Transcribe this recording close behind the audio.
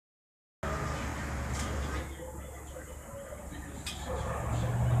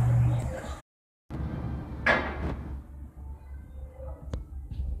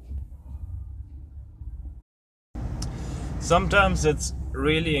Sometimes it's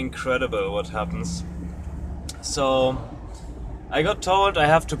really incredible what happens. So I got told I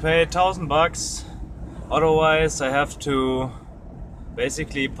have to pay $1,000, otherwise I have to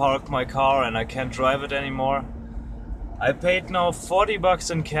basically park my car and I can't drive it anymore. I paid now $40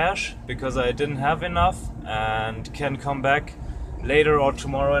 in cash because I didn't have enough, and can come back later or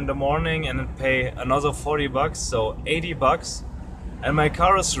tomorrow in the morning and pay another $40, so $80, and my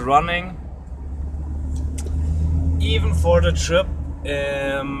car is running even for the trip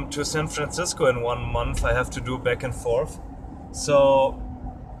to San Francisco in 1 month. I have to do back and forth, so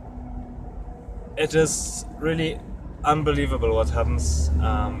it is really unbelievable what happens.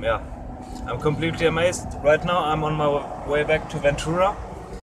 Yeah, I'm completely amazed. Right now I'm on my way back to Ventura.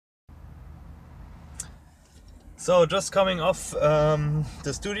 So just coming off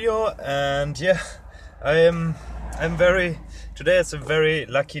the studio, and yeah, I'm very, today it's a very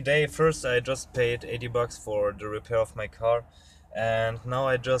lucky day. First I just paid $80 for the repair of my car, and now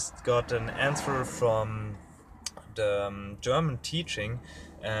I just got an answer from the German teaching,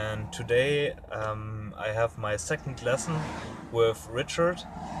 and today I have my second lesson with Richard,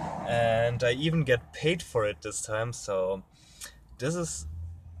 and I even get paid for it this time, so this is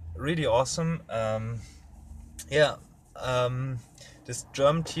really awesome. Yeah, this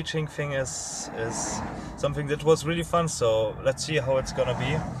German teaching thing is something that was really fun, so let's see how it's gonna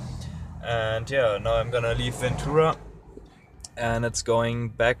be. And yeah, now I'm gonna leave Ventura and it's going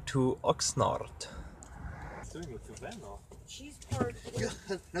back to Oxnard. Doing with the van now. She's parked.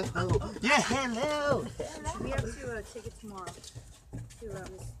 Hello. Yeah, hello. We have to take it tomorrow to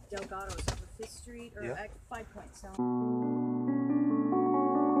Miss Delgado's off of 5th Street or at 5 Points.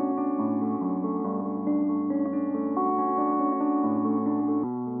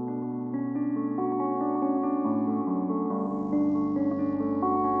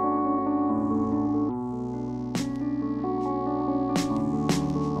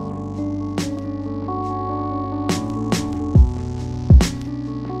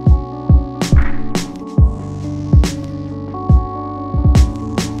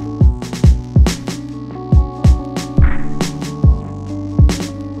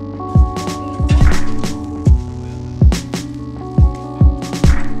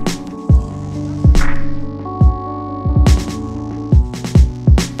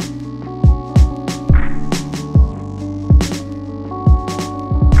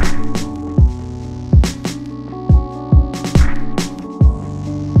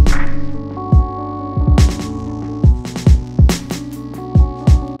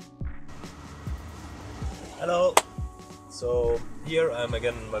 Hello! So here I'm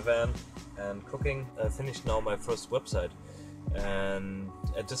again in my van and cooking. I finished now my first website, and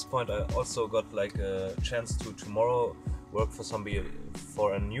at this point I also got like a chance to tomorrow work for somebody,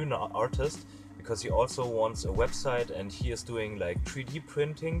 for a new artist, because he also wants a website and he is doing like 3D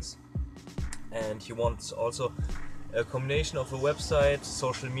printings, and he wants also a combination of a website,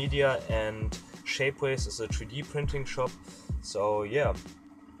 social media, and Shapeways is a 3D printing shop. So yeah,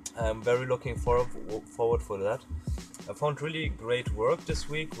 I'm very looking forward for that. I found really great work this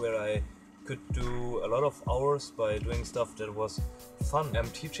week where I could do a lot of hours by doing stuff that was fun. I'm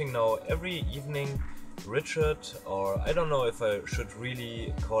teaching now every evening Richard, or I don't know if I should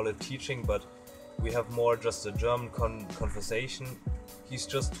really call it teaching, but we have more just a German conversation. He's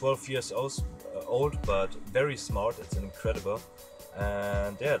just 12 years old, but very smart. It's incredible.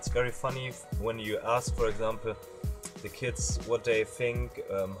 And yeah, it's very funny when you ask, for example, the kids what they think,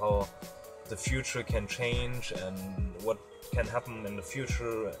 how the future can change and what can happen in the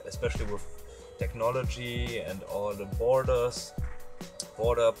future, especially with technology and all the border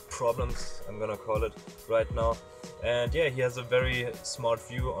problems, I'm gonna call it right now. And yeah, he has a very smart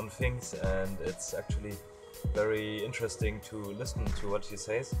view on things, and it's actually very interesting to listen to what he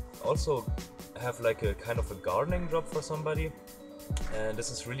says. Also have like a kind of a gardening job for somebody, and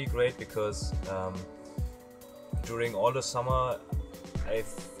this is really great because during all the summer,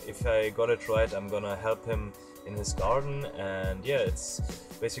 if I got it right, I'm gonna help him in his garden, and yeah, it's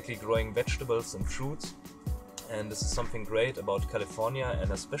basically growing vegetables and fruits. And this is something great about California,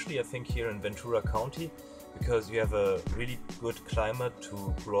 and especially I think here in Ventura County, because you have a really good climate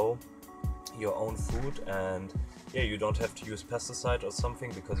to grow your own food, and yeah, you don't have to use pesticide or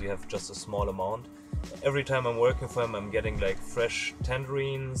something because you have just a small amount. Every time I'm working for him, I'm getting like fresh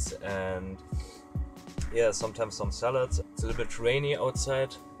tangerines and yeah, sometimes some salads. It's a little bit rainy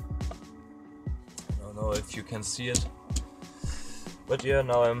outside. I don't know if you can see it, but yeah,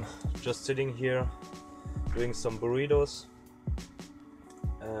 now I'm just sitting here doing some burritos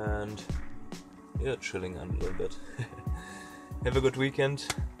and yeah, chilling a little bit. Have a good weekend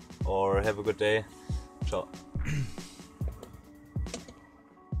or have a good day. Ciao.